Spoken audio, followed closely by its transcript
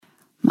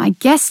My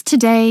guest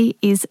today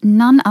is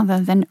none other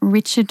than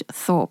Richard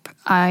Thorpe,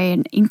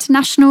 an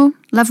international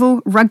level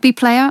rugby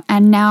player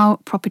and now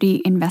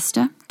property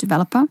investor,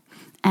 developer,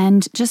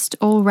 and just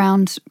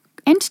all-round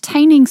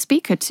entertaining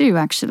speaker too,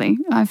 actually.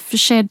 I've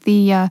shared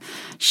the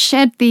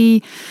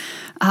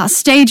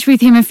stage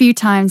with him a few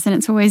times, and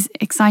it's always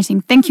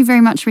exciting. Thank you very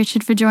much,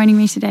 Richard, for joining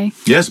me today.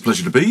 Yeah, it's a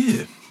pleasure to be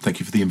here.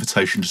 Thank you for the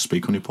invitation to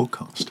speak on your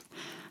podcast.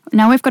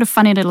 Now, we've got a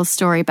funny little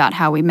story about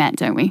how we met,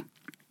 don't we?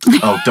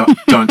 Oh,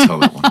 don't tell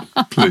that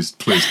one. Please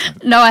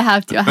don't. No, I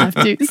have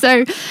to.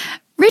 So,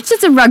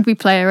 Richard's a rugby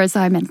player, as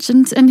I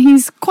mentioned, and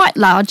he's quite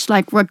large,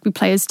 like rugby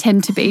players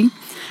tend to be.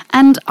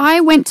 And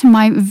I went to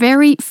my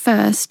very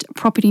first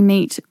property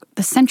meet,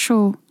 the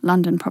Central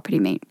London property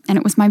meet, and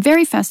it was my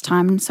very first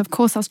time. So, of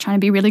course, I was trying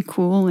to be really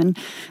cool and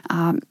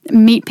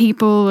meet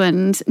people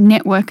and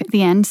network at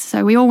the end.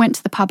 So we all went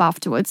to the pub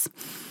afterwards.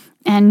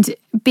 And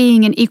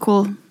being an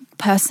equal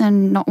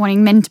person, not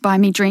wanting men to buy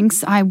me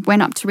drinks, I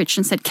went up to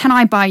Richard and said, "Can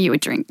I buy you a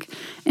drink?"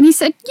 And he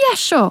said, "Yeah,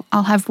 sure,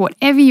 I'll have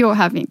whatever you're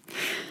having."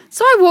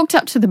 So I walked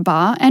up to the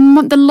bar,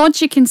 and the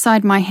logic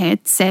inside my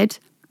head said,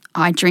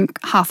 I drink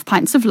half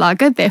pints of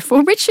lager,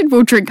 therefore Richard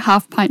will drink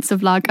half pints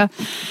of lager.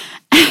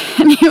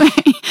 Anyway,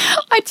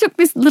 I took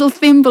this little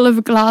thimble of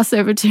a glass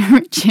over to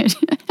Richard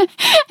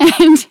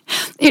and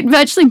it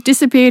virtually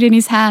disappeared in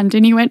his hand,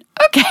 and he went,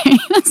 "Okay,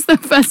 that's the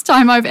first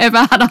time I've ever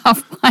had a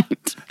half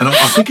pint." And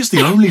I think it's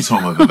the only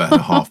time I've ever had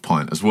a half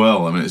pint as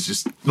well. I mean, it's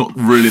just not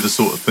really the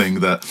sort of thing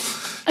that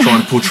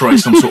trying to portray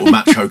some sort of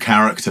macho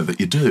character that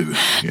you do.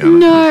 You know?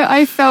 No,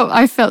 I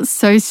felt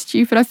so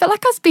stupid. I felt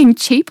like I was being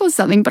cheap or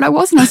something, but I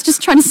wasn't. I was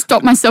just trying to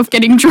stop myself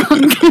getting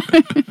drunk.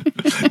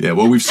 Yeah,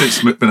 well, we've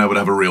since been able to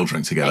have a real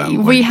drink together, haven't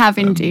we? We have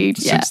indeed,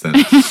 yeah. Since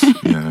then.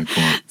 Yeah,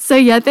 quite. So,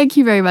 yeah, thank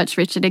you very much,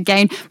 Richard,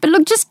 again. But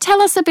look, just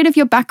tell us a bit of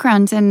your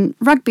background. And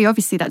rugby,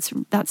 obviously,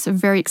 that's a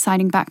very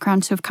exciting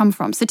background to have come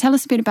from. So tell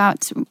us a bit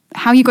about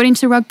how you got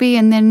into rugby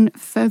and then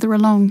further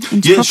along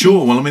into property.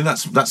 Sure. Well, I mean,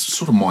 that's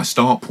sort of my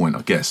start point,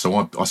 I guess.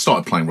 So I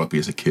started playing rugby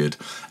as a kid,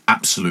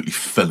 absolutely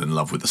fell in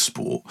love with the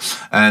sport.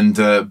 And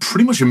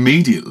pretty much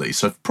immediately,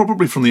 so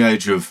probably from the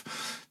age of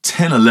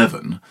 10,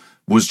 11,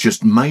 was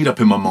just made up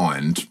in my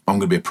mind, I'm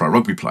going to be a pro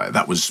rugby player.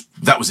 That was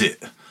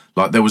it.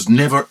 Like, there was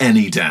never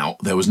any doubt.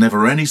 There was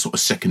never any sort of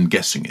second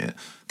guessing it.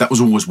 That was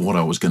always what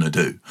I was going to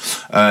do.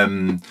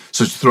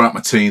 So throughout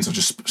my teens, I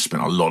just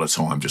spent a lot of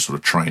time just sort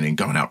of training,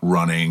 going out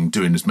running,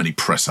 doing as many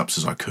press-ups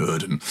as I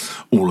could and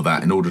all of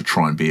that in order to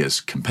try and be as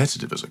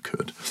competitive as I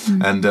could.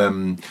 And,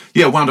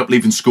 wound up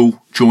leaving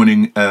school,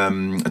 joining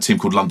a team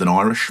called London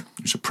Irish,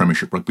 which is a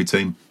premiership rugby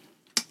team.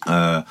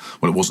 Well,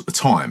 it was at the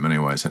time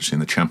anyway. It's actually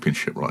in the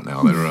championship right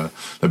now.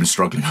 They've been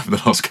struggling over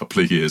the last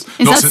couple of years.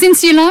 Is that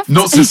since you left?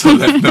 Not since I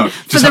left, no.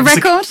 For the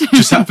record?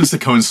 Just happens to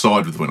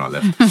coincide with when I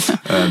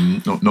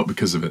left. Not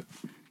because of it.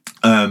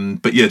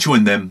 But yeah,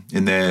 joined them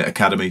in their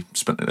academy.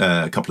 Spent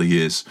a couple of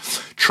years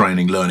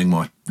training, learning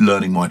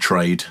my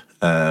trade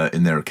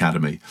in their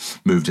academy.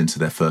 Moved into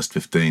their first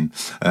 15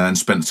 and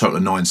spent a total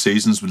of 9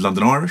 seasons with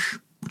London Irish,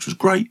 which was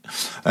great.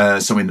 I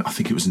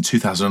think it was in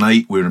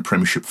 2008, we were in a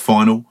premiership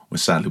final, where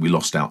sadly we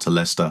lost out to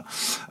Leicester.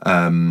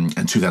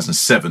 And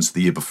 2007, so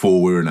the year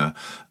before, we were in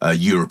a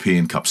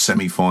European Cup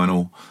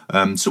semi-final.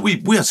 So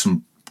we had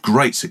some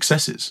great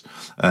successes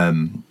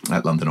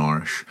at London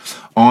Irish.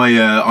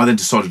 I then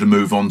decided to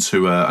move on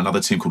to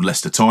another team called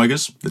Leicester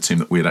Tigers, the team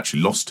that we had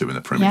actually lost to in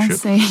the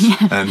Premiership.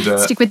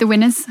 And stick with the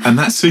winners. And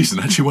that season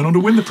actually went on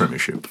to win the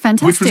Premiership.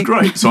 Fantastic. Which was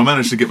great. So I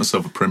managed to get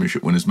myself a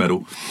Premiership winners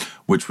medal,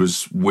 which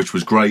was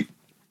great.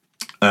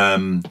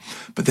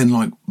 But then,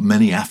 like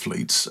many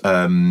athletes,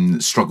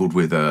 struggled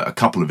with a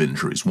couple of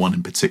injuries, one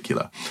in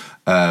particular,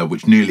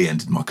 which nearly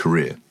ended my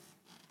career.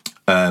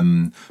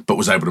 But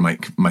was able to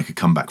make a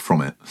comeback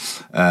from it.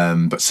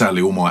 But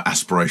sadly, all my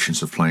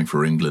aspirations of playing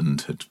for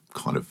England had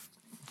kind of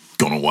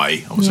gone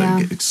away. I was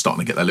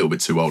starting to get a little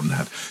bit too old and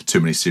had too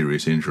many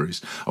serious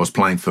injuries. I was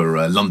playing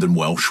for London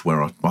Welsh,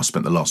 where I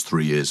spent the last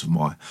 3 years of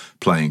my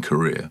playing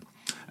career.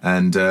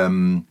 And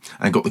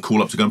got the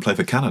call up to go and play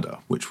for Canada,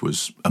 which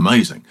was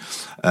amazing.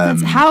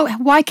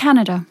 Why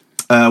Canada?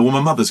 Well,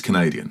 my mother's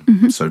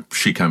Canadian, so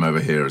she came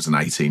over here as an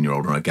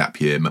 18-year-old on a gap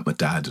year, met my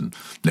dad, and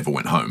never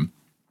went home.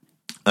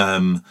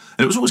 And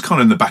it was always kind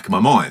of in the back of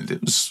my mind.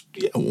 It was,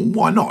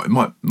 why not? It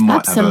might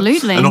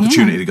Absolutely, have an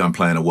opportunity to go and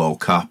play in a World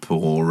Cup,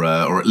 or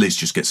at least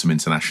just get some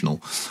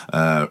international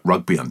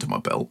rugby under my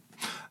belt.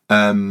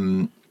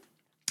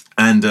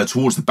 And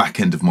towards the back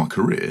end of my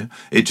career,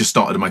 it just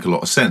started to make a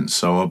lot of sense.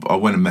 So I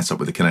went and met up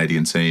with the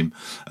Canadian team,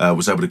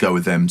 was able to go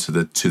with them to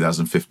the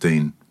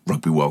 2015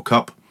 Rugby World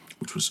Cup,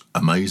 which was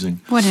amazing.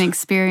 What an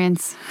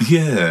experience!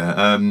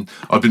 Yeah,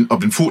 I've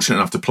been fortunate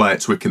enough to play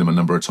at Twickenham a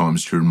number of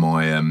times during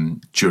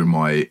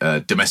my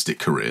domestic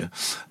career,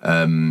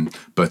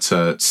 but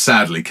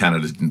sadly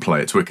Canada didn't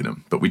play at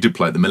Twickenham. But we did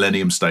play at the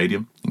Millennium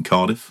Stadium in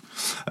Cardiff,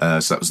 so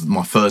that was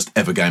my first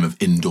ever game of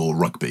indoor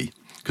rugby,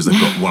 because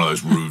they've got one of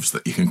those roofs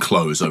that you can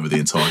close over the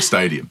entire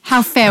stadium.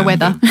 How fair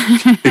weather!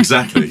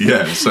 Exactly,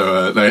 yeah.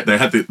 So they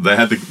had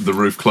the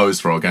roof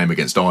closed for our game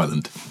against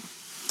Ireland.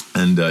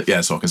 And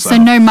so I can say, so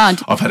no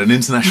mud. I've had an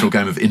international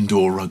game of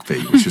indoor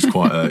rugby, which is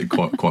quite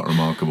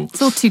remarkable.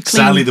 It's all too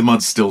clean. Sadly, the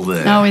mud's still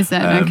there. Oh, is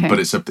it? Okay. But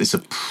it's a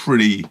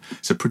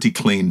pretty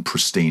clean,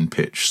 pristine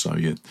pitch. So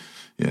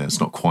it's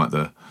not quite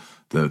the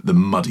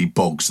muddy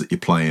bogs that you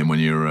play in when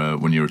you're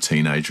a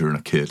teenager and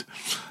a kid.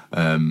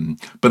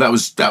 But that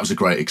was a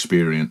great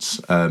experience,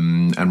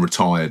 and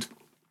retired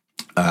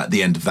at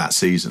the end of that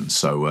season.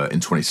 So in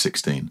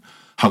 2016,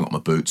 hung up my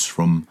boots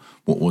from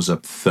what was a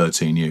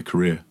 13-year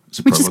career.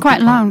 Which is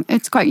quite long.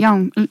 It's quite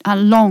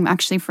long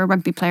actually for a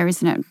rugby player,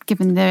 isn't it?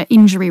 Given the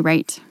injury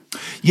rate.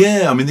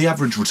 Yeah, I mean the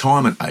average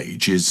retirement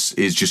age is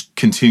just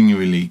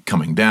continually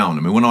coming down.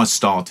 I mean when I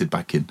started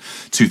back in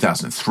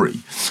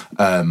 2003,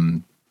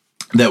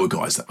 there were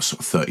guys that were sort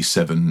of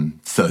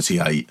 37,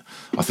 38.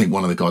 I think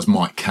one of the guys,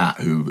 Mike Catt,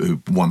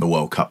 who won the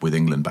World Cup with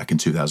England back in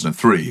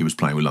 2003, he was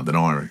playing with London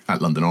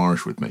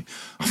Irish with me.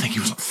 I think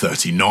he was like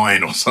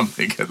 39 or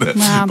something by the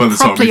time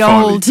he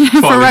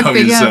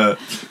finally hung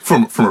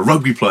from a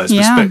rugby player's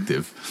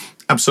perspective.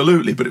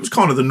 Absolutely, but it was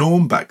kind of the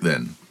norm back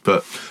then.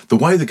 But the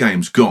way the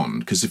game's gone,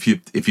 because if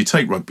you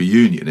take rugby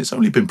union, it's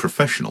only been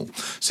professional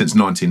since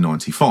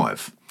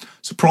 1995.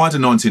 So prior to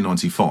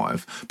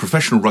 1995,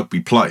 professional rugby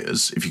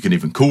players, if you can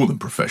even call them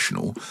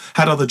professional,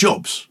 had other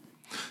jobs.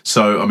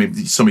 So, I mean,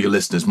 some of your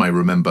listeners may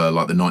remember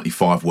like the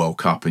 95 World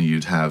Cup, and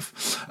you'd have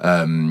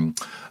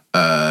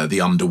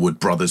the Underwood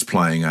brothers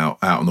playing out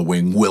on the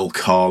wing, Will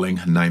Carling,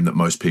 a name that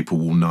most people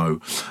will know,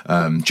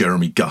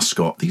 Jeremy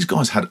Guscott. These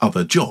guys had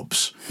other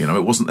jobs. You know,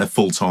 it wasn't their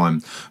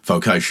full-time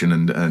vocation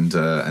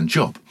and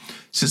job.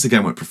 Since the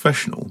game went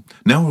professional,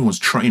 now everyone's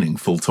training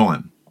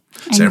full-time.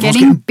 So and everyone's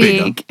getting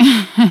bigger, big.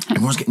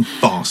 everyone's getting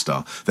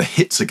faster. The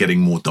hits are getting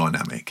more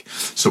dynamic.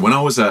 So when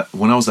I was at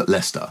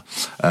Leicester,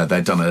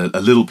 they'd done a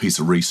little piece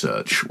of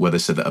research where they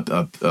said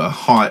that a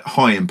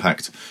high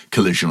impact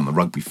collision on the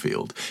rugby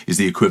field is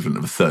the equivalent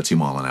of a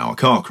 30-mile-an-hour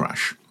car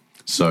crash.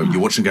 So you're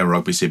watching a game of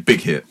rugby, see a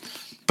big hit,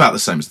 about the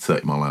same as a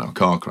 30-mile-an-hour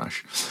car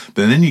crash.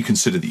 But then you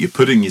consider that you're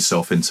putting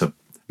yourself into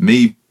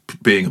me.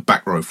 Being a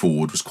back row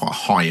forward was quite a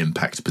high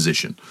impact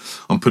position.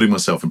 I'm putting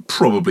myself in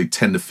probably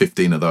 10 to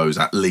 15 of those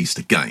at least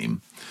a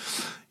game.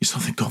 You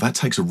start to think, God, that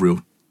takes a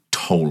real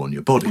toll on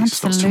your body. Absolutely. It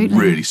starts to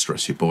really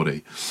stress your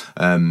body.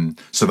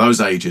 So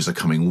those ages are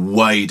coming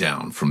way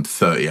down from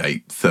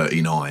 38,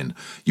 39.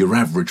 Your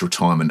average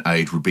retirement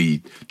age would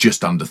be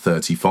just under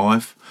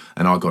 35,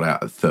 and I got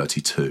out at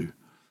 32.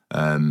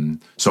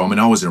 So, I mean,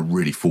 I was in a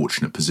really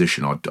fortunate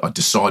position. I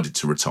decided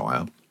to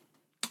retire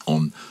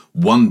on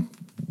one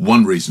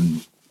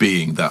reason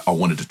being that I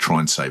wanted to try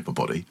and save my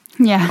body.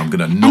 Yeah. I'm going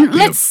to not and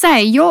let's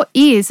say your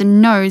ears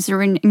and nose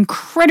are in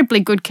incredibly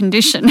good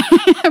condition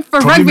for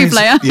a rugby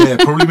player. Yeah,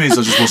 probably means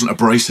I just wasn't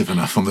abrasive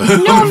enough on the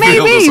No, on the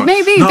field.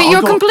 maybe, but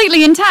you're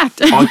completely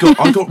intact. I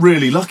got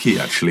really lucky,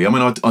 actually. I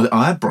mean,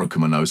 I had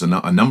broken my nose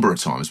a number of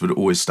times, but it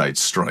always stayed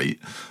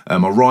straight.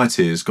 My right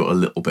ear's got a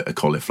little bit of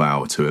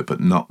cauliflower to it, but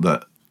not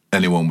that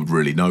anyone would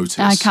really notice.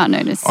 I can't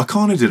notice. I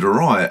kind of did all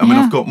right. I mean,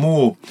 I've got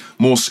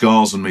more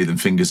scars on me than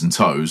fingers and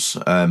toes.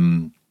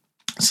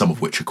 Some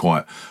of which are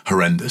quite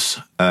horrendous,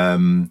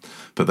 but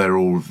they're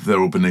all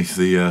beneath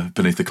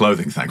the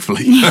clothing,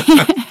 thankfully.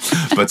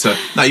 But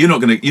no, you're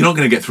not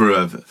gonna get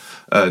through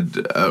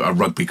a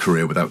rugby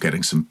career without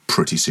getting some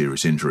pretty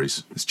serious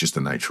injuries. It's just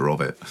the nature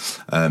of it.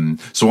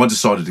 So I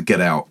decided to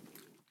get out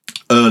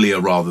earlier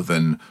rather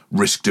than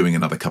risk doing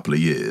another couple of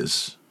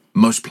years.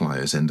 Most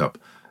players end up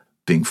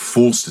being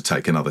forced to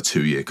take another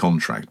 2-year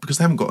contract because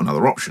they haven't got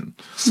another option.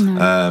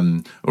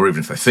 No. Or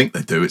even if they think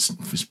they do, it's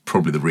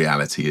probably the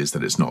reality is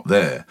that it's not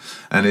there.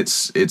 And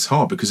it's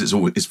hard because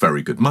it's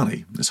very good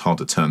money. It's hard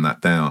to turn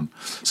that down.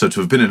 So to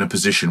have been in a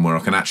position where I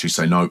can actually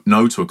say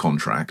no to a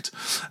contract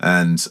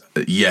and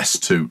yes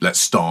to let's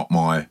start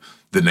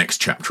the next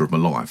chapter of my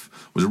life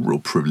was a real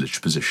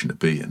privileged position to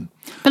be in.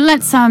 But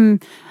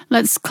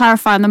let's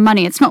clarify on the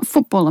money. It's not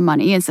footballer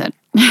money, is it?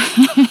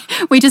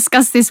 We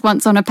discussed this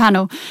once on a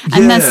panel,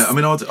 and I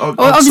mean, I'd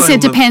obviously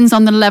it depends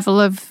on the level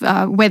of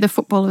who the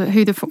footballer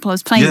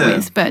is playing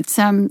with. But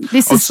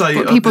this is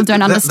what people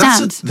don't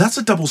understand. That's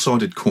a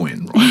double-sided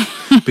coin, right?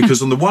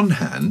 Because on the one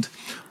hand,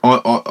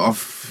 I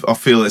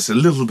feel it's a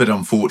little bit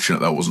unfortunate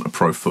that I wasn't a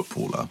pro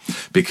footballer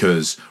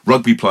because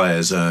rugby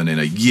players earn in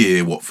a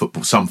year what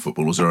some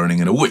footballers are earning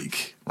in a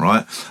week,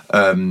 right?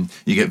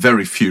 You get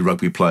very few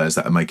rugby players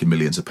that are making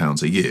millions of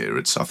pounds a year.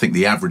 I think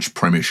the average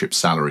premiership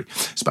salary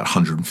is about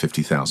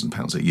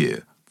 £150,000 a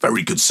year.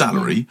 Very good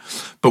salary,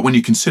 but when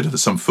you consider that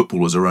some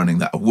footballers are earning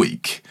that a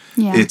week,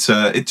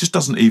 it just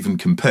doesn't even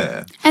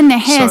compare. And their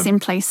hair's in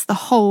place the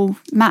whole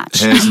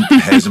match.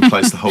 Hair's in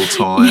place the whole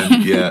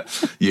time. Yeah,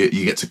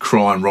 you get to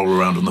cry and roll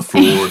around on the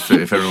floor if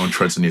everyone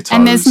treads on your toes.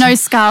 And there's no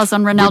scars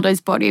on Ronaldo's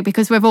body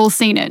because we've all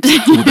seen it.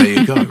 Well, there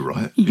you go,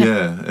 right?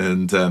 Yeah,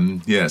 and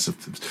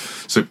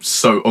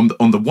so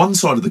on the one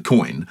side of the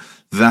coin,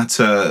 that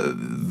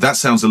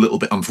sounds a little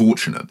bit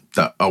unfortunate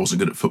that I wasn't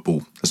good at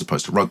football as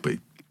opposed to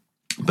rugby.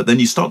 But then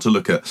you start to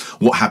look at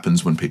what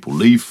happens when people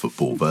leave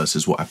football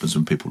versus what happens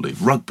when people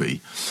leave rugby.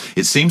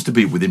 It seems to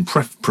be within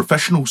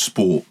professional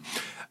sport,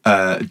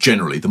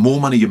 generally, the more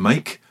money you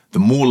make, the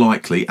more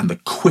likely and the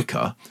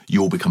quicker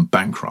you'll become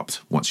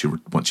bankrupt once you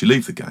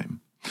leave the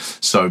game.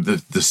 So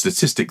the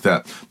statistic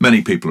that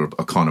many people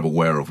are kind of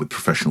aware of with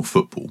professional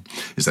football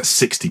is that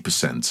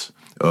 60%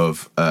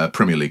 of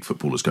Premier League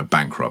footballers go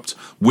bankrupt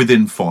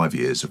within 5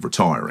 years of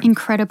retiring.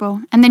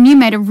 Incredible. And then you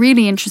made a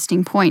really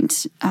interesting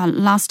point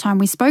last time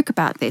we spoke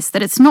about this,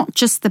 that it's not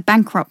just the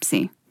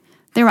bankruptcy.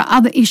 There are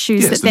other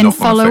issues that then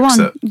follow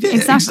on.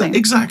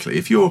 Exactly.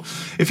 If you're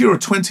a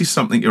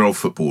 20-something-year-old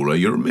footballer,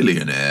 you're a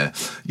millionaire,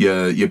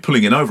 you're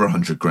pulling in over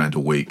 100 grand a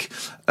week.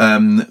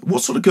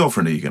 What sort of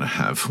girlfriend are you going to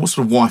have? What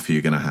sort of wife are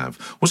you going to have?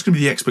 What's going to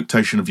be the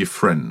expectation of your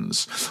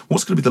friends?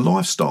 What's going to be the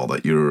lifestyle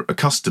that you're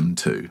accustomed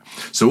to?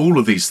 So all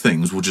of these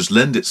things will just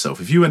lend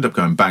itself. If you end up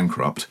going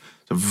bankrupt,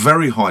 a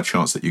very high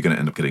chance that you're going to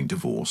end up getting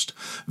divorced.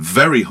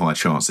 Very high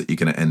chance that you're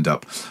going to end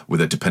up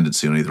with a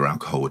dependency on either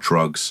alcohol or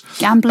drugs.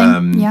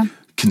 Gambling,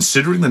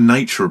 Considering the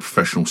nature of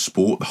professional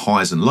sport, the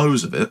highs and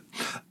lows of it,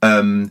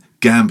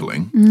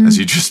 gambling, as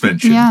you just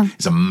mentioned,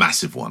 is a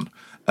massive one.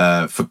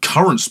 For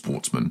current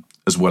sportsmen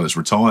as well as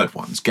retired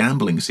ones,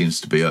 gambling seems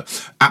to be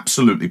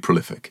absolutely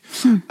prolific.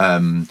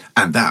 And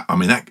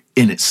that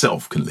in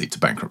itself can lead to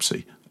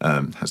bankruptcy.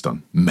 Has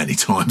done many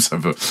times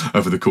over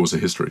the course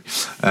of history.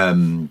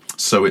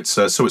 So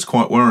it's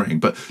quite worrying.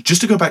 But just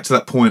to go back to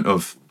that point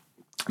of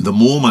the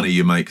more money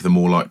you make, the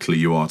more likely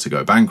you are to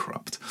go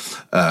bankrupt,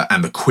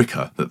 and the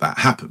quicker that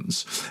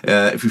happens.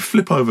 If you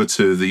flip over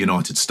to the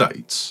United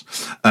States,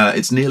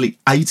 it's nearly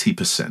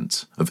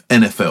 80% of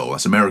NFL,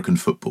 that's American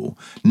football,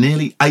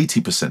 nearly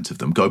 80% of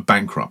them go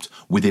bankrupt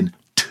within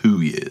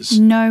 2 years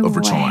of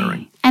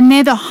retiring. And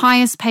they're the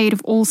highest paid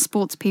of all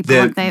sports people,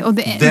 aren't they? Or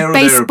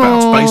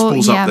baseball,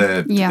 baseball's up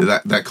there.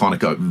 That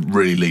kind of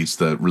really leads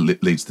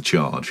the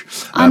charge.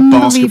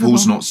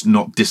 Basketball's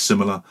not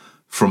dissimilar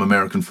from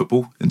American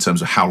football in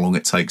terms of how long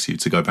it takes you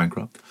to go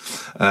bankrupt.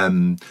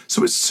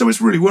 So it's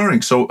really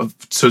worrying. So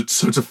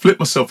to flip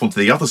myself onto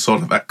the other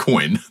side of that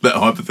coin, that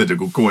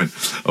hypothetical coin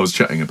I was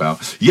chatting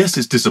about, yes,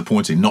 it's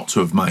disappointing not to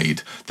have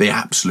made the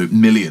absolute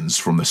millions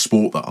from the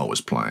sport that I was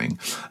playing.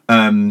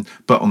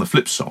 But on the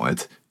flip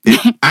side,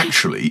 it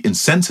actually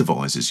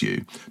incentivizes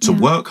you to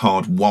work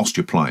hard whilst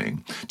you're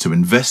playing, to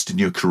invest in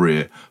your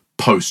career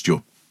post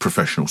your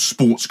professional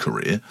sports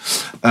career,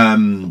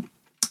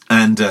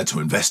 and to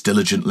invest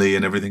diligently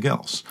and everything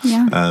else.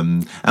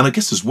 And I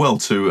guess as well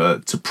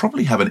to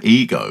probably have an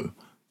ego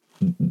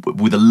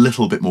with a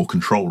little bit more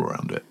control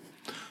around it.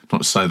 Not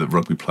to say that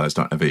rugby players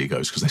don't have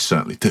egos, because they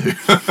certainly do.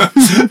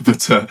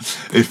 But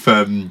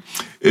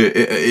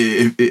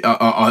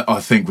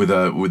I think with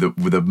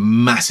a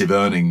massive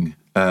earning.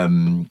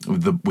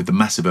 With the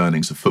massive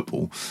earnings of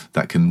football,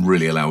 that can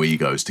really allow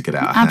egos to get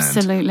out of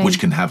hand, which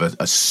can have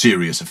a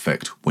serious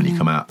effect when you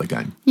come out of the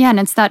game. Yeah, and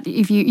it's that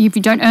if you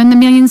don't earn the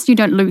millions, you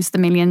don't lose the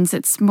millions.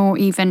 It's more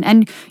even.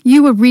 And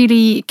you were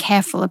really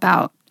careful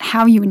about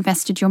how you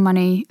invested your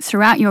money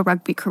throughout your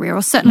rugby career,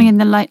 or certainly in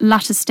the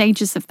latter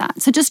stages of that.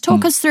 So just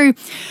talk us through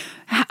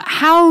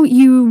how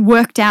you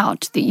worked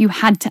out that you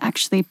had to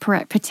actually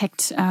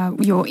protect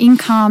your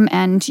income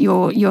and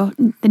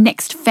the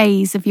next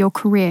phase of your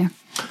career.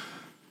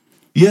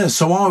 Yeah,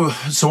 so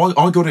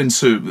I got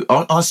into,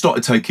 I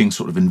started taking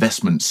sort of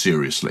investment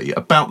seriously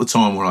about the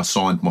time when I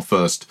signed my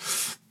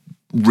first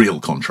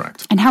real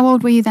contract. And how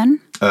old were you then?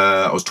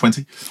 I was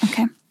 20.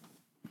 Okay.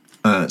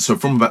 So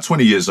from about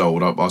 20 years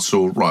old, I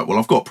saw, right, well,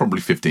 I've got probably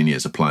 15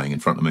 years of playing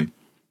in front of me.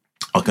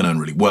 I can earn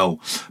really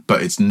well,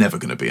 but it's never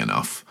going to be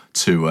enough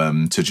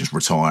to just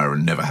retire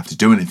and never have to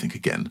do anything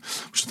again,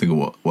 which I think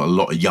what a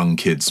lot of young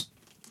kids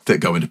that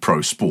go into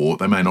pro sport,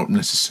 they may not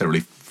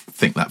necessarily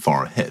think that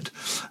far ahead.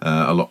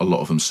 A lot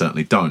of them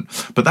certainly don't.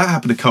 But that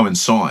happened to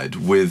coincide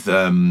with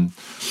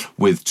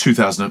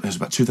 2000. It was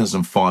about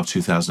 2005,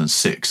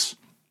 2006,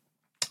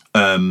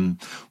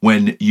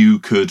 when you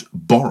could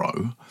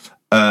borrow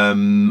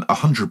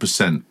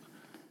 100%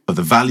 of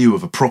the value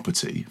of a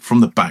property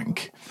from the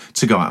bank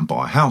to go out and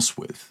buy a house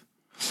with.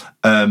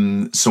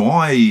 So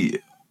I,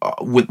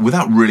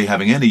 without really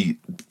having any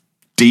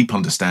deep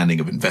understanding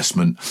of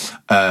investment,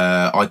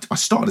 I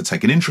started to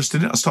take an interest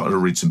in it. I started to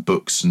read some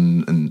books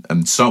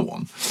and so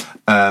on.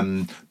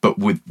 But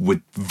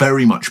with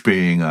very much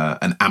being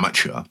an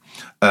amateur,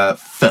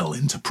 fell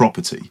into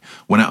property.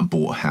 Went out and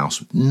bought a house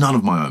with none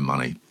of my own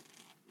money.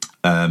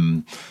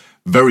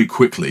 Very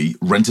quickly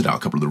rented out a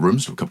couple of the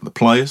rooms to a couple of the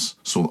players.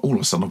 Saw that all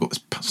of a sudden I've got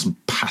some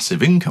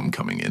passive income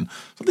coming in.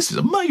 So this is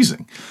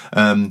amazing.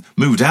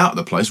 Moved out of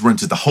the place,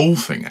 rented the whole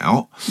thing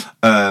out,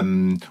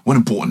 went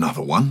and bought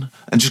another one,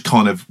 and just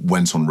kind of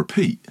went on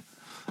repeat.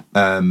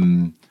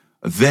 Then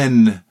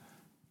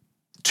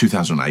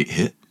 2008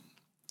 hit,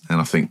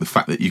 and I think the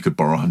fact that you could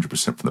borrow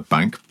 100% from the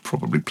bank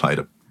probably played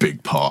a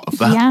big part of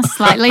that. Yeah,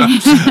 slightly.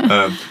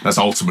 That's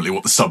ultimately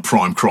what the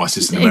subprime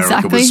crisis in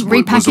America was all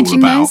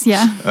about. Those,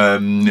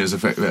 it was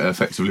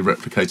effectively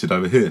replicated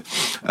over here.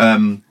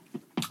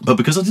 But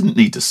because I didn't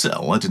need to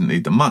sell, I didn't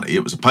need the money,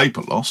 it was a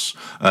paper loss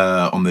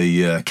on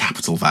the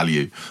capital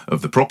value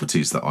of the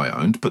properties that I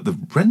owned, but the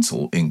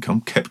rental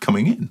income kept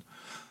coming in.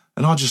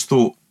 And I just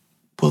thought,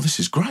 well, this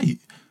is great.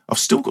 I've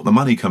still got the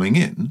money coming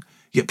in.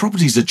 yet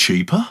properties are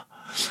cheaper.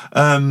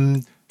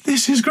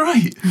 This is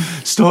great.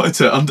 Started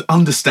to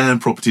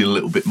understand property in a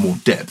little bit more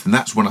depth. And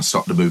that's when I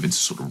started to move into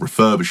sort of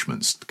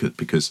refurbishments,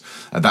 because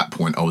at that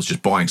point I was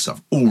just buying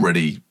stuff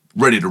already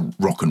ready to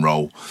rock and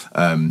roll,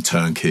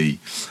 turnkey.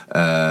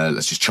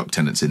 Let's just chuck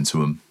tenants into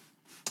them.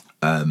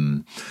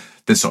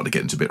 Then started to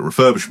get into a bit of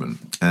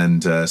refurbishment.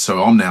 And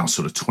so I'm now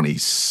sort of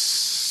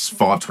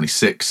 25,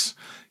 26,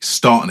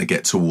 starting to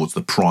get towards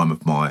the prime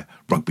of my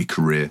rugby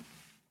career.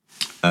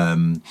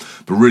 But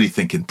really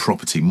thinking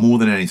property more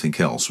than anything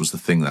else was the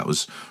thing that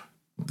was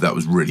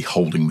really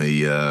holding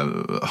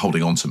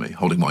on to me,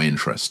 holding my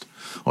interest.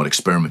 I'd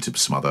experimented with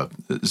some other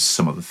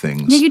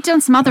things. Yeah, you've done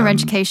some other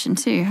education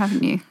too,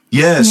 haven't you?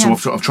 Yeah, so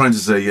I've trained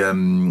as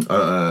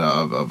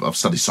I've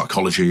studied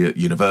psychology at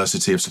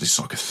university. I've studied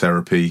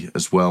psychotherapy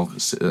as well,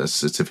 a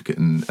certificate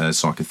in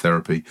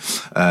psychotherapy.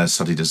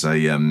 Studied as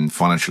a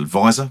financial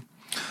advisor.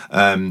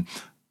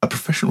 A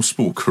professional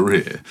sport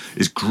career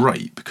is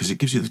great because it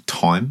gives you the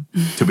time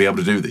to be able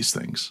to do these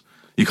things.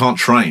 You can't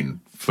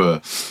train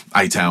for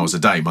 8 hours a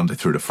day, Monday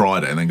through to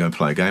Friday, and then go and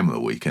play a game on the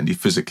weekend. You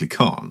physically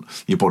can't.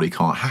 Your body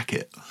can't hack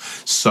it.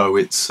 So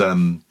it's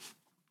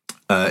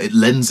it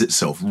lends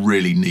itself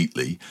really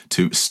neatly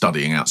to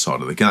studying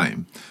outside of the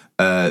game.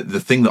 The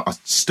thing that I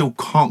still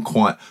can't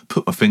quite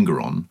put my finger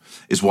on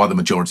is why the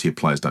majority of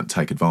players don't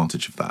take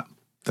advantage of that.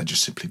 They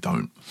just simply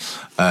don't.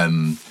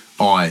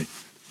 I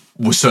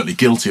was certainly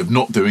guilty of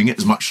not doing it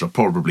as much as I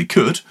probably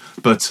could,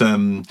 but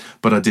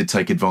I did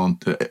take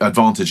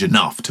advantage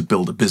enough to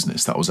build a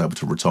business that I was able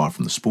to retire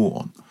from the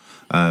sport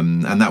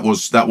on, and that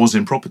was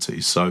in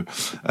property. So,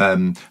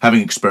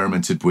 having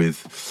experimented with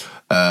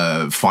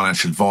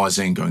financial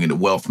advising, going into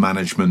wealth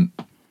management,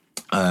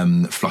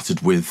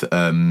 fluttered with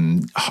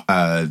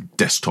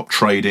desktop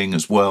trading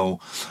as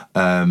well,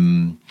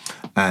 and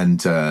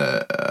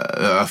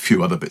a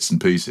few other bits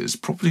and pieces.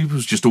 Property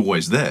was just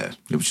always there.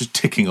 It was just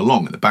ticking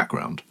along in the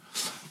background.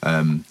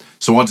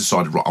 So I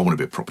decided, right, I want to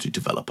be a property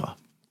developer.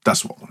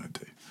 That's what I want to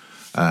do.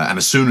 And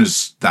as soon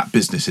as that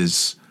business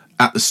is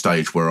at the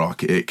stage where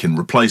it can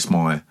replace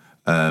my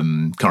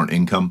current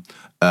income,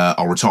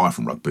 I'll retire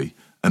from rugby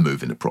and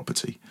move into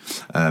property.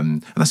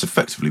 And that's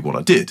effectively what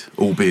I did,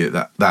 albeit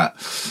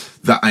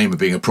that aim of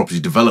being a property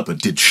developer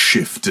did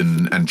shift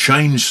and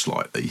change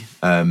slightly.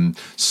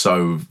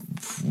 So,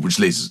 which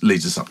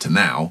leads us up to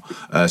now.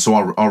 So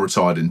I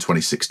retired in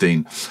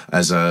 2016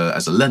 as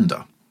a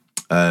lender.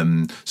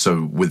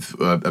 So with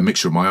a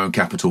mixture of my own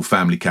capital,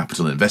 family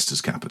capital, and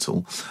investors'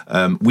 capital,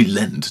 we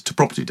lend to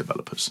property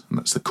developers, and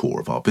that's the core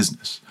of our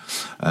business.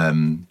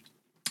 And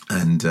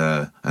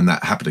that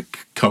happened to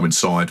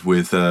coincide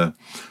with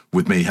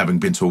me having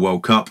been to a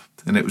World Cup,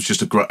 and it was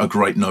just a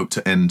great note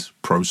to end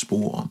pro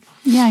sport on.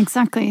 Yeah,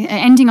 exactly.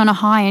 Ending on a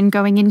high and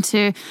going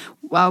into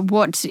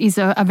what is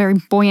a very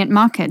buoyant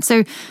market.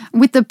 So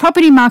with the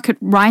property market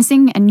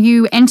rising and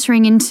you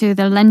entering into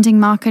the lending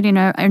market in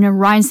a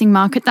rising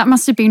market, that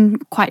must have been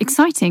quite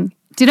exciting.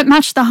 Did it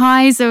match the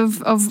highs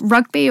of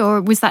rugby,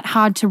 or was that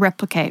hard to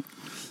replicate?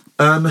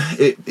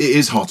 It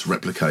is hard to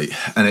replicate,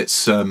 and it's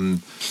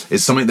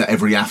something that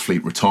every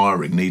athlete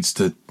retiring needs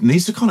to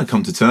kind of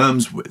come to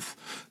terms with.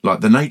 Like,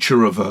 the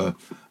nature of a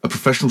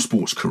professional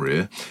sports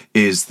career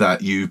is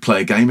that you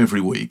play a game every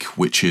week,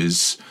 which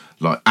is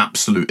like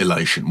absolute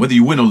elation. Whether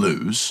you win or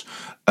lose,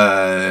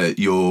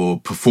 you're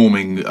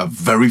performing a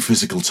very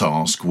physical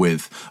task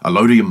with a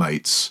load of your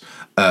mates.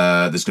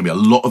 There's going to be a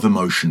lot of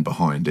emotion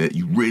behind it.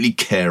 You really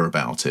care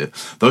about it.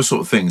 Those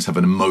sort of things have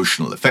an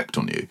emotional effect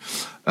on you.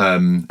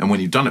 And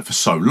when you've done it for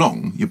so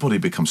long, your body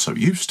becomes so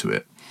used to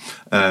it.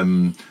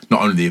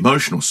 Not only the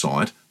emotional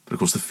side, but of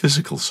course the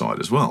physical side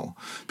as well,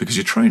 because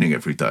you're training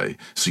every day.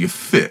 So you're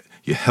fit,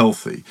 you're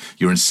healthy,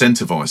 you're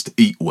incentivized to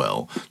eat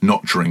well,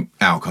 not drink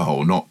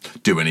alcohol, not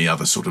do any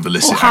other sort of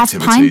illicit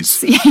activities.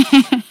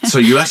 So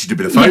you actually do a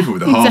bit of favour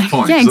with a half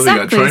pint. Yeah, exactly. So you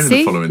go training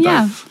the following day.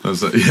 I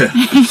was like,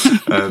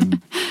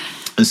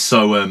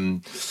 so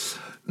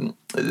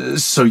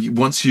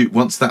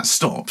once that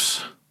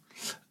stops,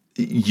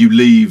 you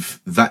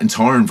leave that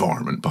entire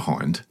environment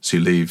behind. So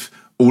you leave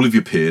all of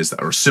your peers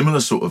that are a similar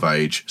sort of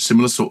age,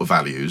 similar sort of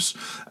values,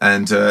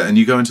 and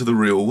you go into the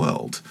real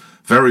world.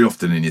 Very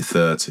often in your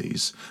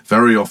 30s,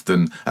 very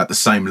often at the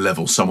same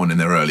level someone in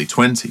their early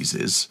 20s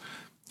is.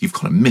 You've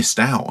kind of missed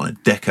out on a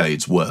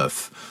decade's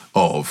worth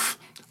of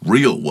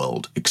real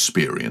world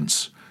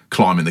experience,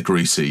 climbing the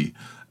greasy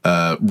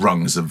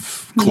rungs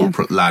of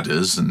corporate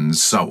ladders and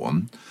so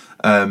on.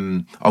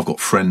 I've got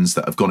friends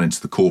that have gone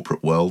into the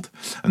corporate world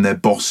and their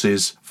boss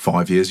is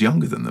 5 years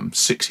younger than them,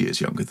 6 years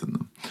younger than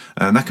them.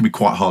 And that can be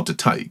quite hard to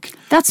take.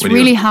 That's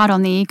really hard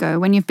on the ego.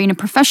 When you've been a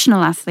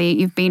professional athlete,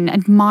 you've been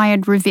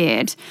admired,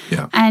 revered,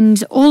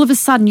 and all of a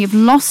sudden you've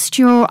lost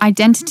your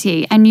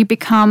identity and you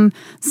become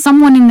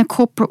someone in the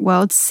corporate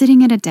world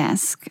sitting at a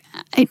desk.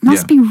 It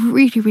must be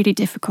really, really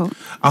difficult.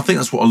 I think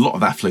that's what a lot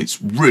of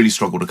athletes really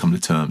struggle to come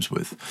to terms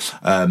with.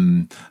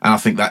 And I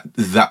think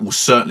that will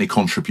certainly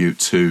contribute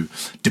to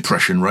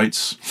depression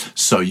rates.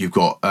 So you've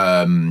got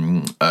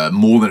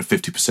more than a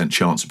 50%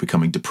 chance chance of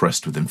becoming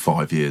depressed within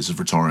 5 years of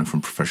retiring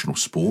from professional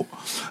sport.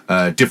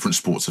 Different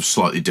sports have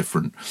slightly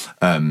different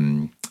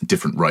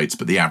rates,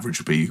 but the average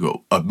would be you've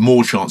got a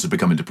more chance of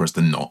becoming depressed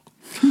than not.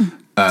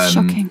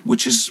 Shocking.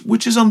 Which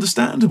is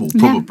understandable,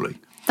 probably.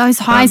 Those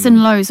highs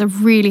and lows are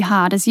really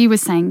hard. As you were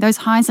saying, those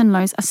highs and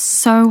lows are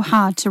so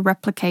hard to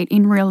replicate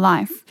in real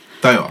life.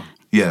 They are,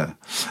 yeah.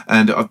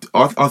 And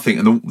I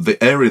think the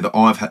area that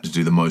I've had to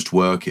do the most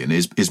work in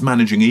is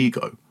managing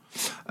ego.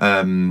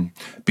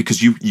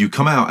 Because you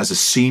come out as a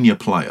senior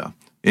player.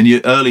 In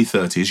your early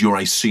 30s, you're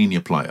a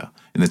senior player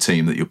in the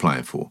team that you're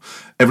playing for.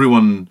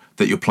 Everyone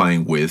that you're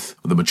playing with,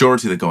 the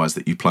majority of the guys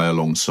that you play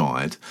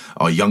alongside,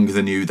 are younger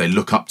than you. They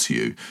look up to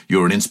you.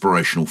 You're an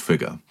inspirational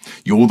figure.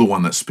 You're the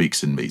one that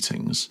speaks in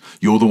meetings.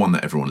 You're the one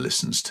that everyone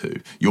listens to.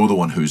 You're the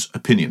one whose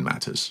opinion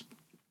matters.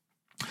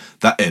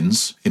 That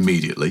ends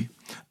immediately,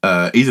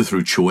 either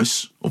through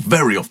choice or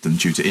very often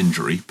due to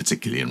injury,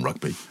 particularly in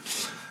rugby.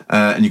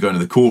 And you go into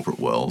the corporate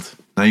world.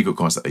 Now you've got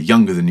guys that are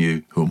younger than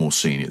you who are more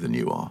senior than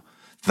you are.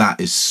 That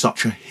is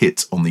such a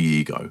hit on the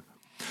ego.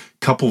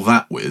 Couple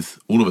that with,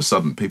 all of a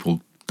sudden,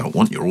 people don't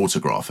want your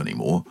autograph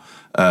anymore.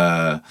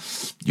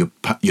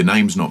 Your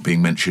name's not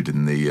being mentioned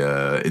in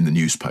the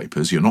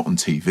newspapers. You're not on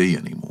TV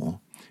anymore.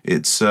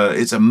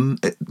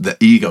 The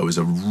ego is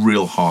a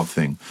real hard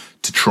thing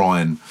to try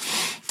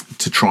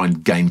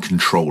and gain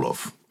control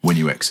of when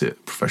you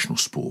exit professional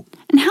sport.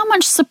 And how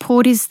much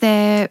support is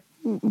there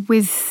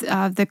with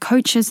the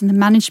coaches and the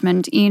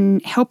management in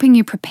helping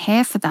you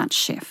prepare for that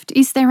shift?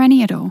 Is there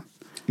any at all?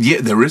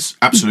 Yeah, there is.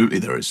 Absolutely,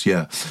 there is.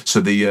 Yeah.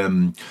 So the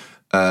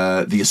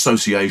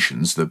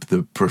associations,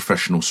 the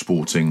professional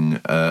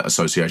sporting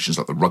associations,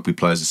 like the Rugby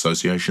Players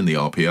Association, the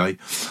RPA,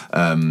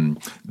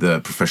 the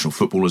Professional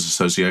Footballers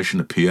Association,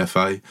 the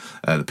PFA,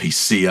 the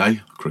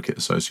PCA, Cricket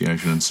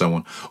Association, and so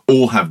on,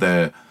 all have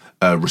their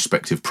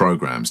respective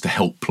programs to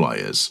help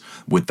players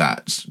with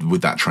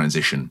that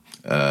transition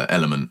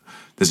element.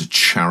 There's a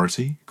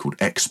charity called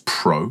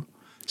Ex-Pro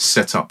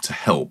set up to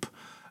help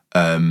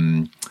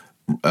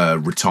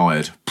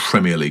retired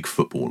Premier League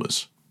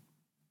footballers.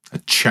 A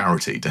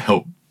charity to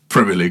help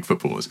Premier League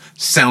footballers.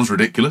 Sounds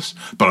ridiculous,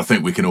 but I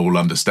think we can all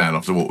understand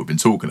after what we've been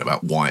talking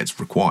about why it's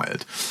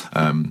required,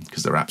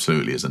 because there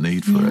absolutely is a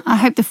need for it. I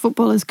hope the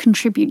footballers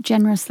contribute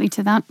generously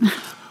to that.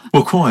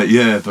 Well, quite,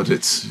 yeah, but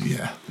it's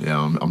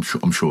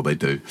I'm sure they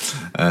do,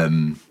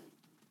 and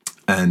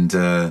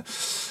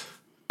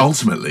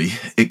ultimately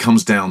it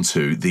comes down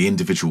to the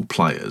individual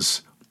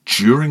players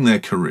during their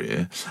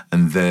career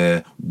and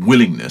their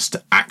willingness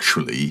to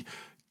actually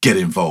get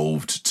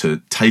involved,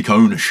 to take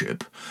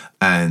ownership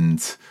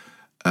and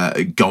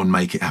go and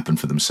make it happen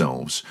for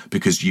themselves.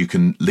 Because you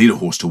can lead a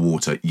horse to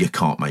water, you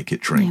can't make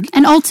it drink. Yeah.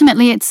 And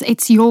ultimately,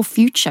 it's your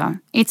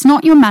future. It's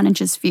not your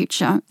manager's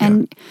future.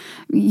 And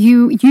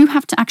you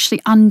have to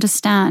actually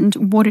understand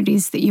what it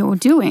is that you're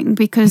doing,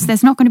 because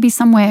there's not going to be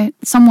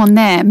someone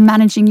there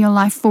managing your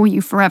life for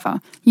you forever.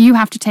 You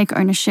have to take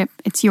ownership.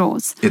 It's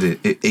yours.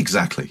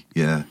 Exactly,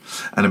 yeah.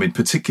 And I mean,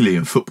 particularly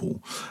in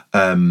football,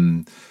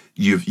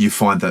 you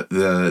find that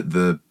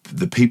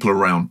the people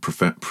around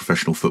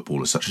professional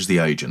footballers, such as the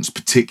agents,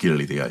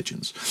 particularly the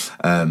agents,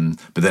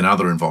 but then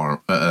other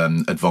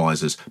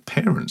advisors,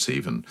 parents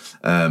even,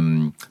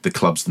 the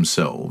clubs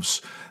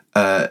themselves,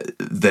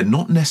 they're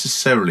not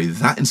necessarily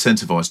that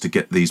incentivized to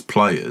get these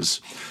players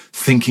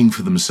thinking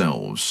for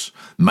themselves,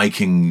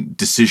 making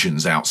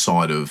decisions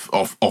outside of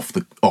off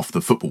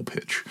the football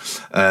pitch.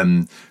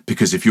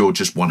 Because if you're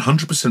just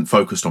 100%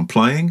 focused on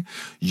playing,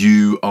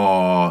 you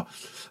are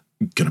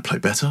going to play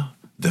better,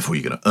 therefore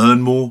you're going to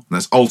earn more, and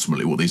that's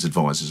ultimately what these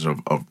advisors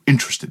are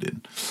interested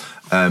in.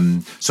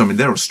 So I mean,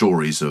 there are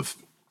stories of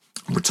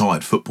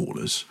retired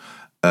footballers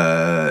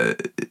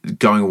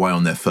going away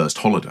on their first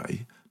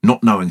holiday,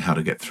 not knowing how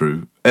to get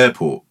through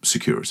airport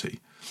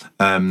security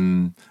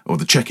or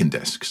the check-in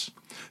desks,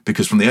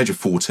 because from the age of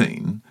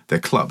 14 their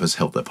club has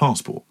held their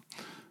passport.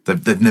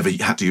 They've never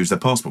had to use their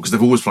passport because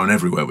they've always flown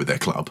everywhere with their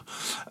club.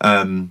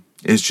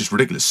 It's just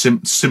ridiculous.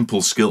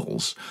 Simple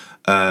skills.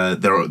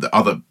 There are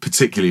other,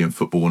 particularly in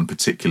football and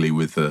particularly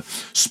with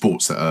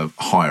sports that are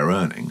higher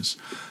earnings,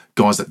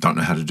 guys that don't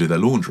know how to do their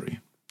laundry.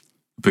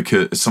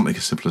 Because it's something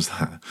as simple as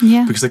that.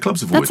 Yeah. Because their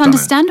clubs have always done it.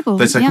 That's understandable.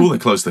 They take all their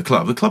clothes to the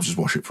club just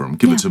wash it for them,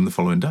 give it to them the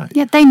following day.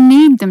 Yeah, they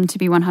need them to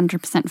be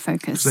 100%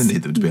 focused. They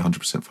need them to be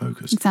 100%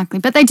 focused. Exactly.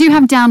 But they do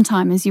have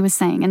downtime, as you were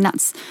saying, and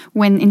that's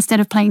when, instead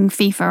of playing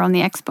FIFA on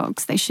the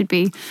Xbox, they should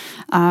be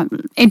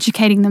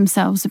educating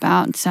themselves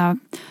about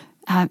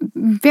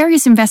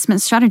various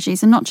investment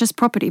strategies, and not just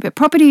property. But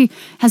property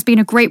has been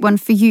a great one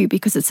for you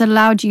because it's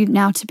allowed you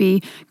now to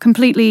be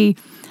completely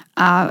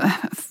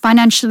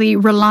financially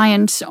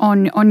reliant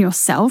on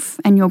yourself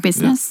and your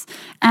business. Yeah.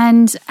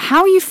 And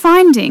how are you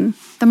finding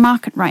the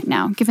market right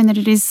now, given that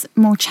it is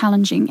more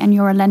challenging and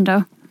you're a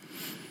lender?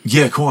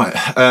 Yeah, quite.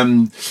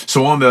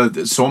 So I'm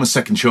a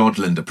second charge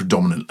lender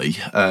predominantly.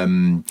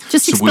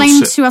 Just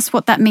explain to us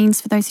what that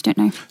means for those who don't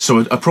know. So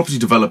a property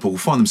developer will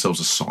find themselves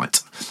a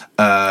site.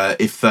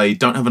 If they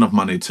don't have enough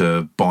money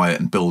to buy it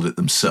and build it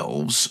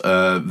themselves,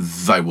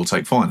 they will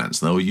take finance.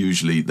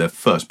 Their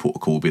first port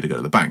of call will be to go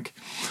to the bank.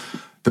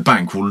 The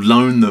bank will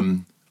loan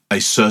them a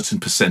certain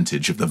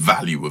percentage of the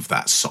value of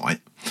that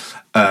site,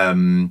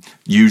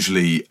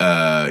 usually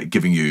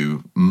giving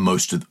you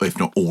most of, if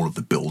not all of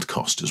the build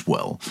cost as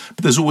well. But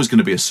there's always going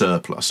to be a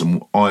surplus,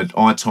 and I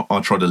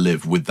try to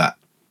live with that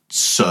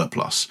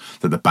surplus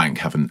that the bank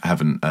haven't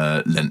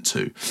lent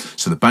to.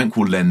 So the bank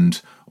will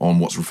lend on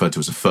what's referred to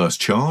as a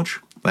first charge.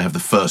 They have the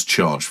first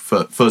charge,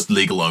 first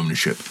legal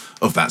ownership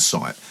of that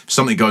site. If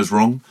something goes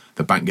wrong,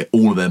 the bank get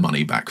all of their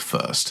money back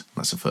first.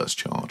 That's the first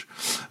charge.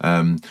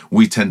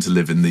 We tend to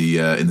live in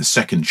the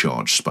second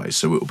charge space,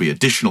 so it will be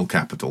additional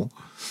capital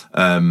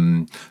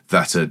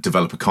that a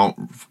developer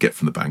can't get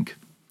from the bank.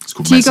 It's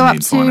called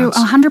mezzanine finance. Do you go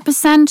up to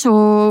 100%,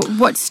 or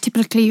what's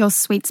typically your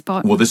sweet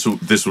spot? Well, this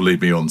will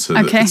lead me on to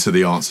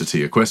the answer to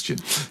your question.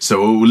 So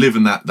we'll live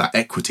in that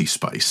equity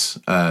space.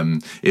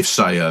 If,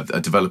 say, a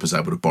developer's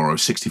able to borrow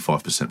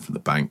 65% from the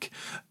bank,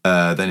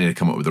 they need to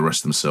come up with the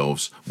rest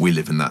themselves. We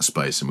live in that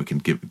space, and we can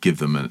give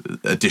them an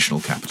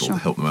additional capital to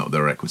help them out with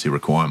their equity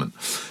requirement.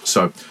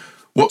 So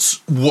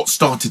what's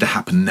started to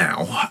happen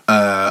now,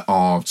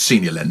 our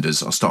senior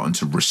lenders are starting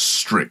to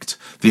restrict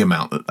the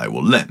amount that they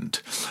will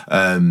lend.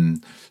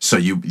 So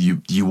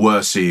you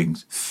were seeing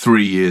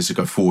 3 years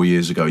ago, 4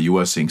 years ago, you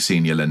were seeing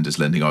senior lenders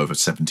lending over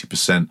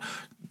 70%.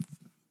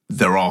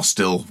 There are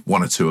still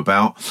one or two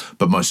about,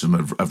 but most of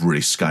them have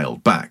really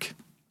scaled back.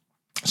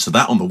 So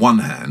that, on the one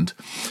hand,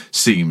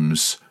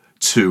 seems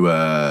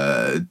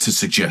to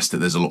suggest that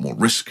there's a lot more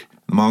risk in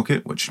the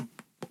market, which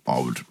I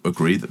would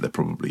agree that there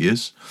probably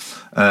is.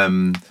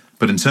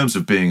 But in terms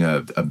of being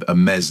a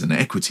mezz and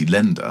equity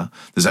lender,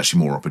 there's actually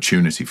more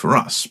opportunity for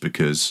us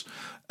because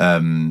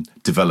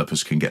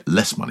developers can get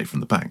less money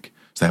from the bank.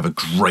 So they have a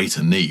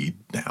greater need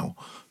now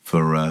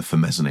for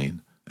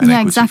mezzanine.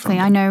 Yeah, exactly.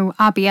 Funding. I know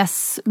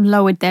RBS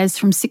lowered theirs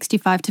from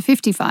 65 to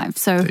 55.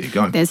 So there you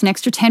go. There's an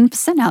extra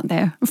 10% out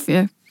there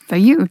for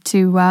you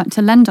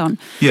to lend on.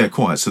 Yeah,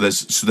 quite. So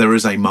there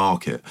is a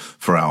market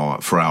for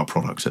our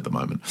products at the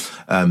moment.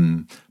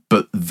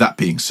 But that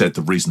being said,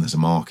 the reason there's a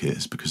market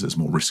is because there's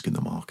more risk in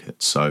the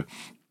market. So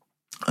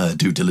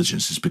due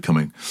diligence is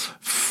becoming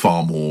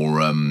far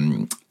more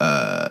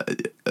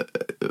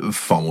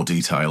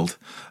detailed.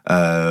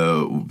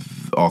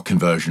 Our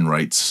conversion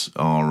rates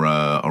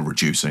are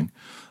reducing.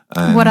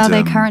 And, what are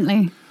they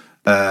currently?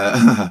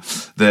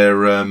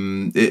 They're I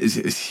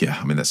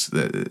mean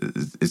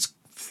it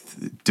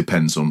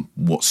depends on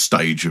what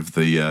stage of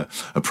the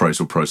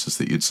appraisal process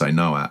that you'd say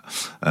no at.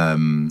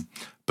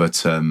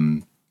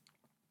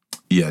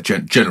 Yeah,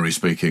 generally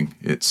speaking,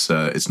 it's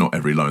not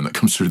every loan that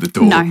comes through the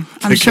door. No,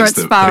 I'm sure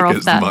it's far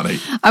off that. Money.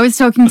 I was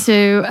talking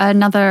to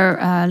another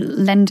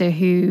lender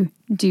who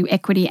do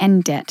equity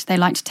and debt. They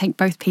like to take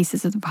both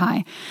pieces of the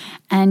pie.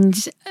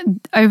 And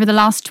over the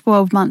last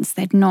 12 months,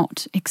 they'd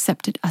not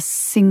accepted a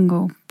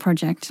single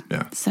project.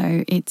 Yeah.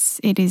 So it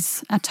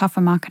is a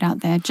tougher market out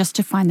there just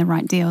to find the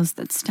right deals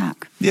that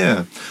stack.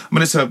 Yeah. I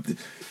mean, it's an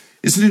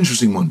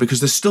interesting one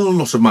because there's still a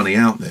lot of money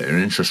out there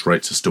and interest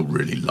rates are still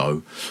really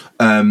low.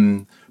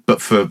 But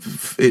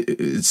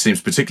it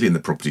seems, particularly in the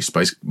property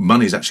space,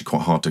 money is actually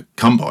quite hard to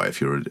come by if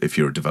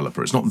you're a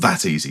developer. It's not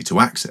that easy to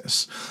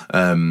access.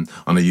 I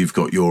know you've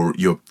got your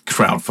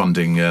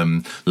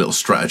crowdfunding little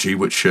strategy,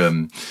 which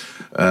would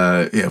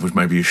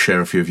maybe you share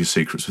a few of your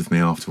secrets with me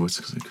afterwards.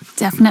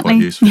 Definitely.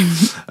 Quite useful.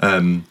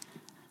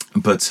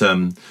 But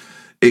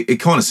it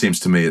kind of seems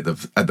to me at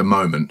the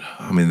moment,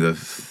 I mean,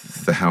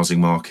 the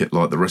housing market,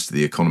 like the rest of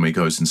the economy,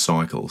 goes in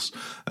cycles.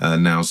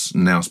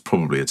 Now's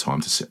probably a time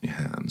to sit in your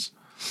hands.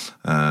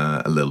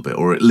 A little bit,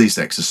 or at least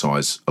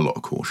exercise a lot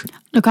of caution.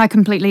 Look, I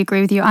completely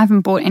agree with you. I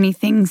haven't bought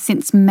anything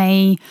since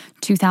May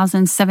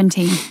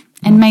 2017,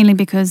 and mainly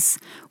because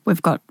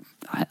we've got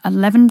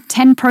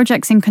 10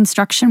 projects in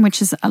construction,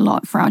 which is a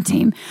lot for our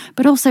team,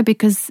 but also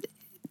because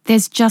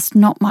there's just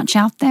not much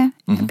out there.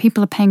 Mm-hmm.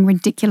 People are paying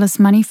ridiculous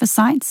money for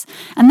sites,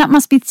 and that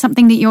must be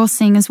something that you're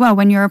seeing as well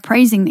when you're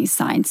appraising these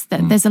sites,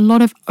 that there's a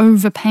lot of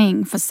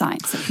overpaying for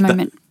sites at the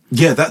moment.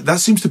 Yeah, that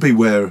seems to be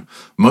where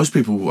most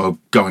people are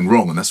going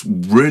wrong, and that's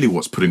really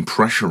what's putting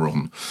pressure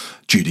on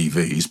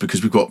GDVs,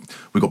 because we've got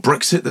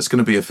Brexit that's going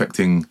to be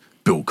affecting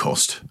build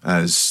cost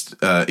as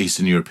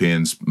Eastern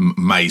Europeans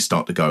may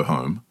start to go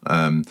home.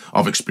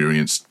 I've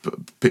experienced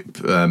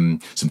some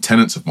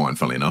tenants of mine,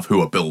 funnily enough,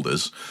 who are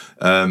builders.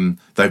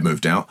 They've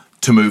moved out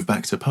to move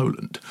back to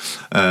Poland.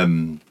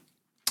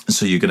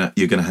 So you're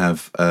gonna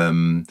have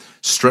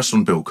stress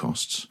on build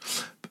costs,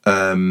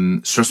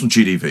 stress on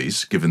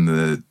GDVs given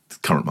the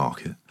current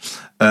market,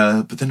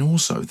 but then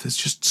also there's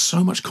just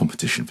so much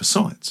competition for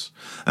sites,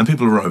 and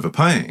people are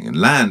overpaying, and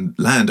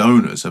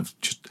landowners have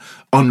just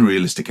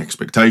unrealistic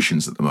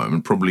expectations at the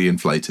moment, probably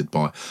inflated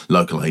by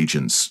local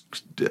agents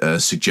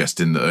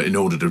suggesting that in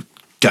order to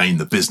gain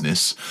the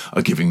business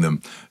are giving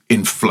them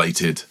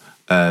inflated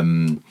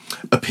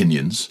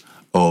opinions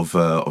of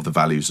the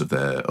values of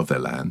their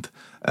land.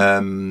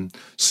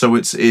 So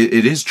it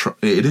is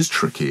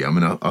tricky. I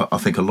mean, I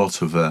think a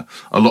lot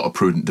of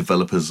prudent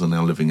developers are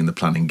now living in the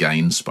planning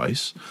gain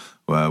space,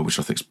 which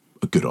I think is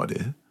a good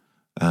idea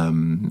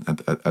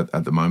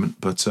at the moment.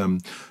 But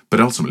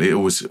ultimately, it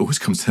always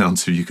comes down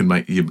to you can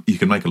make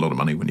a lot of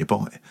money when you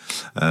buy.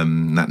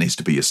 That needs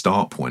to be your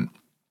start point.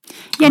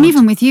 Yeah, and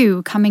even with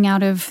you coming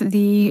out of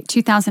the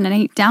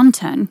 2008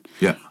 downturn,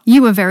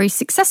 you were very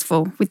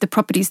successful with the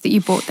properties that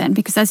you bought then,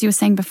 because as you were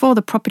saying before,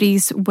 the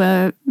properties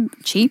were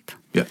cheap.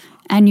 Yeah.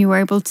 And you were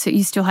able to,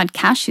 you still had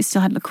cash, you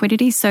still had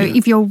liquidity. So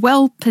if you're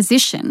well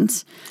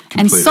positioned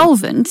and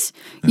solvent,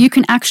 you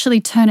can actually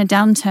turn a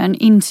downturn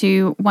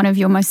into one of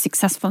your most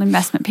successful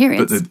investment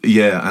periods. And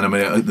I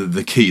mean,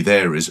 the key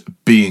there is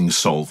being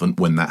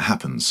solvent when that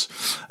happens.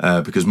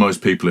 Because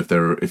most people, if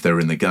they're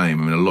in the game,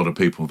 I mean, a lot of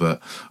people that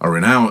are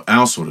in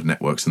our sort of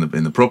networks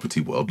in the property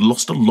world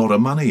lost a lot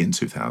of money in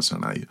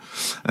 2008.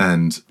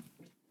 And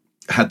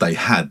had they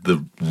had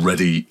the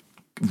readily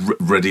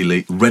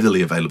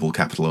available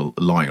capital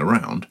lying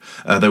around,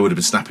 they would have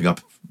been snapping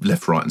up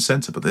left, right and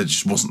centre, but that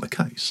just wasn't the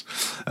case.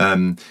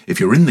 If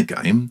you're in the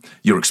game,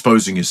 you're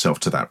exposing yourself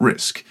to that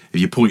risk.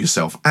 If you pull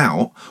yourself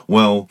out,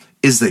 well,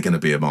 is there going to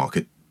be a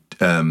market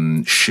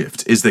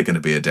shift? Is there going to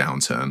be a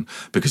downturn?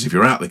 Because if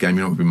you're out of the game,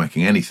 you're not going to be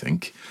making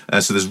anything.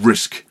 So there's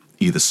risk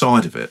either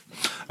side of it.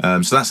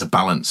 So that's a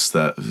balance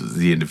that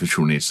the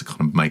individual needs to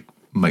kind of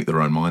make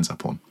their own minds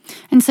up on.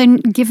 And so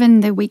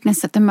given the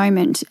weakness at the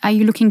moment, are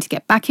you looking to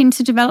get back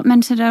into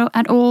development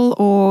at all,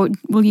 or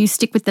will you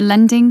stick with the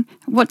lending?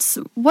 What's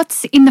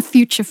in the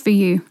future for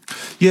you?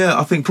 Yeah,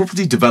 I think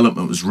property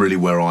development was really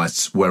where I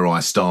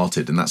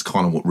started, and that's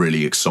kind of what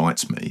really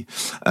excites me.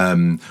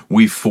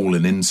 We've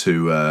fallen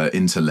into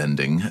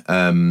lending.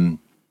 And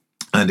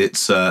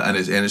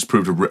it's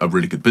proved a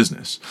really good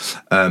business.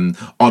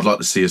 I'd like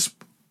to see us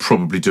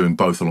probably doing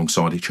both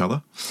alongside each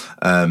other.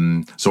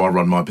 So I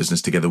run my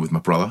business together with my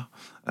brother,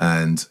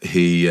 and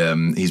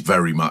he's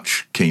very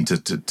much keen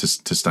to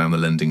stay on the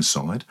lending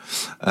side.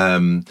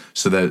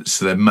 So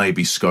there may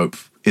be scope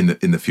in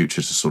the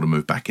future to sort of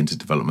move back into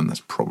development.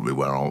 That's probably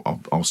where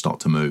I'll start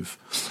to move.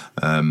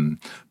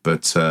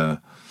 But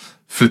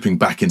flipping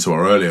back into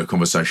our earlier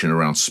conversation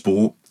around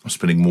sport, I'm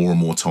spending more and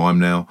more time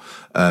now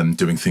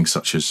doing things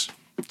such as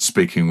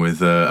speaking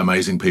with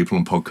amazing people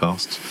on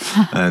podcasts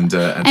and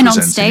presenting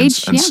on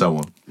stage, and so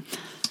on.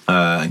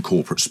 And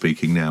corporate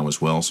speaking now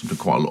as well. So I'm doing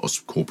quite a lot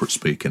of corporate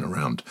speaking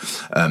around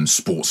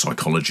sports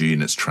psychology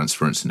and its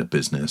transference into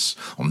business,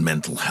 on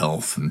mental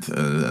health and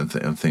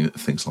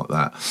things like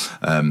that.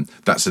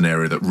 That's an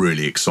area that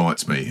really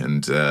excites me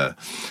and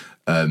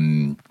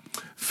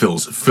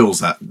fills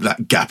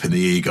that gap in the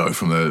ego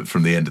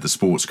from the end of the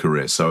sports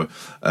career. So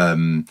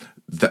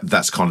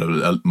that's kind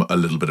of a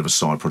little bit of a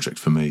side project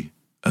for me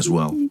as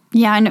well.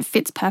 Yeah, and it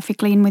fits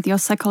perfectly in with your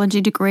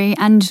psychology degree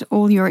and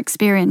all your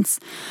experience.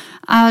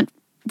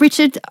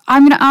 Richard,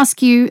 I'm going to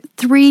ask you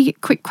 3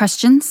 quick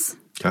questions.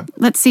 Okay.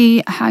 Let's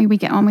see how we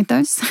get on with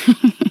those.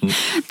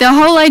 The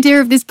whole idea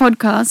of this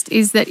podcast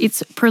is that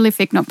it's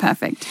prolific, not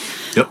perfect.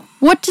 Yep.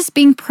 What does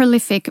being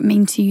prolific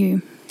mean to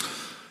you?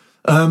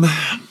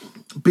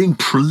 Being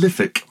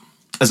prolific,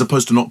 as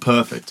opposed to not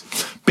perfect.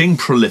 Being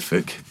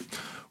prolific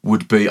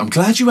would be, I'm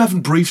glad you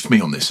haven't briefed me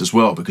on this as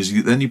well, because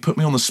then you put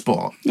me on the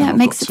spot. Yeah, it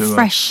makes it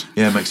fresh.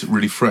 It makes it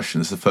really fresh,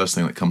 and it's the first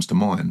thing that comes to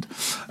mind.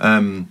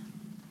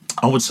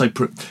 I would say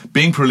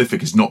being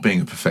prolific is not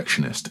being a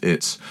perfectionist.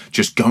 It's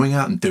just going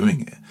out and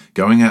doing it,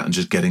 going out and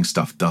just getting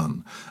stuff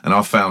done. And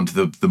I've found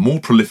the more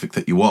prolific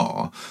that you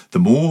are, the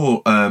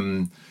more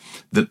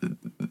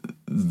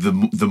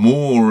the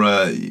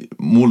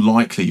more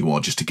likely you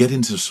are just to get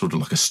into sort of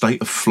like a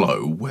state of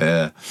flow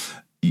where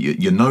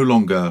you're no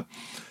longer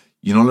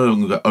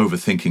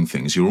overthinking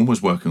things. You're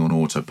almost working on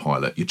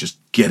autopilot. You're just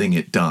getting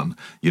it done.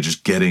 You're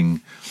just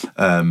getting,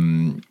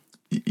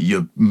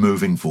 you're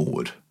moving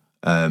forward.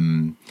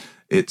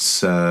 It's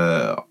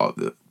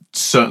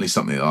certainly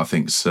something that I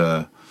think is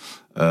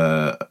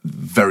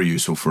very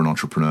useful for an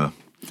entrepreneur.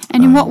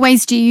 And in what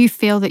ways do you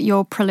feel that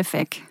you're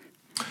prolific?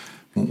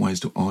 What ways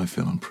do I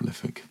feel I'm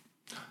prolific?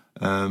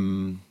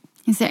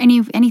 Is there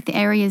any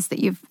areas that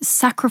you've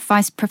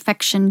sacrificed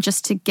perfection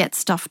just to get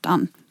stuff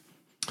done?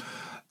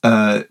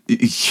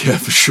 Yeah,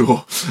 for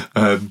sure.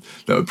 That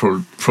would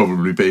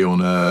probably be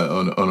on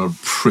a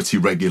pretty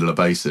regular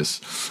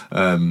basis.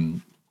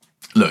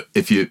 Look,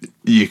 if you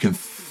can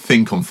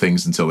think on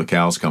things until the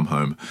cows come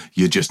home,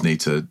 you just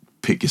need to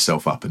pick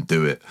yourself up and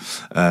do it.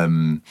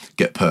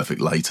 Get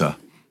perfect later.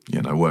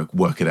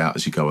 Work it out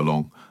as you go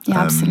along. Yeah,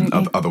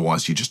 absolutely.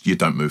 Otherwise, you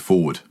don't move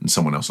forward, and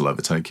someone else will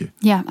overtake you.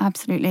 Yeah,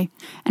 absolutely.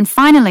 And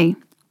finally,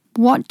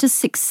 what does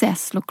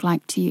success look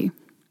like to you?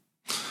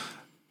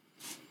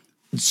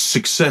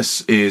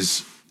 Success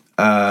is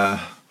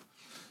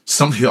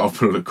something that I've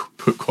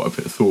put quite a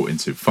bit of thought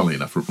into. Funnily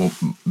enough,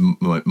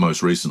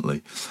 most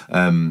recently,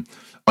 I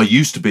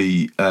used to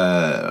be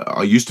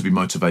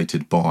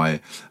motivated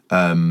by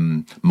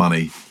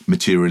money,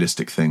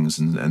 materialistic things,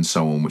 and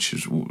so on, which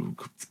is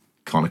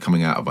kind of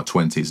coming out of my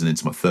 20s and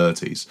into my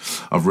 30s,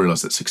 I've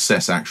realised that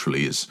success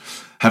actually is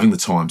having the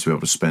time to be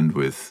able to spend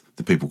with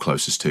the people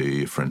closest to you,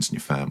 your friends and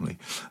your family,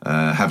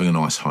 having a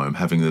nice home,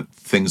 having the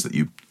things that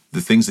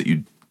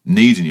you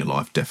need in your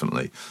life,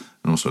 definitely,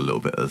 and also a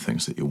little bit of the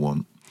things that you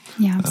want.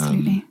 Yeah,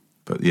 absolutely.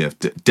 But yeah,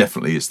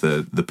 definitely it's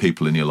the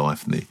people in your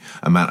life and the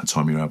amount of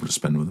time you're able to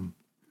spend with them.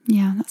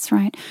 Yeah, that's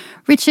right.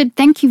 Richard,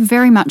 thank you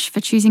very much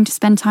for choosing to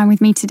spend time with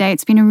me today.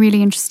 It's been a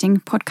really interesting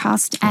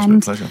podcast,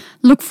 and pleasure.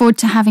 Look forward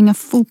to having a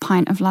full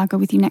pint of lager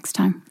with you next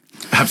time.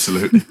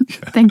 Absolutely.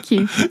 Yeah. Thank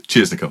you.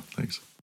 Cheers, Nicole.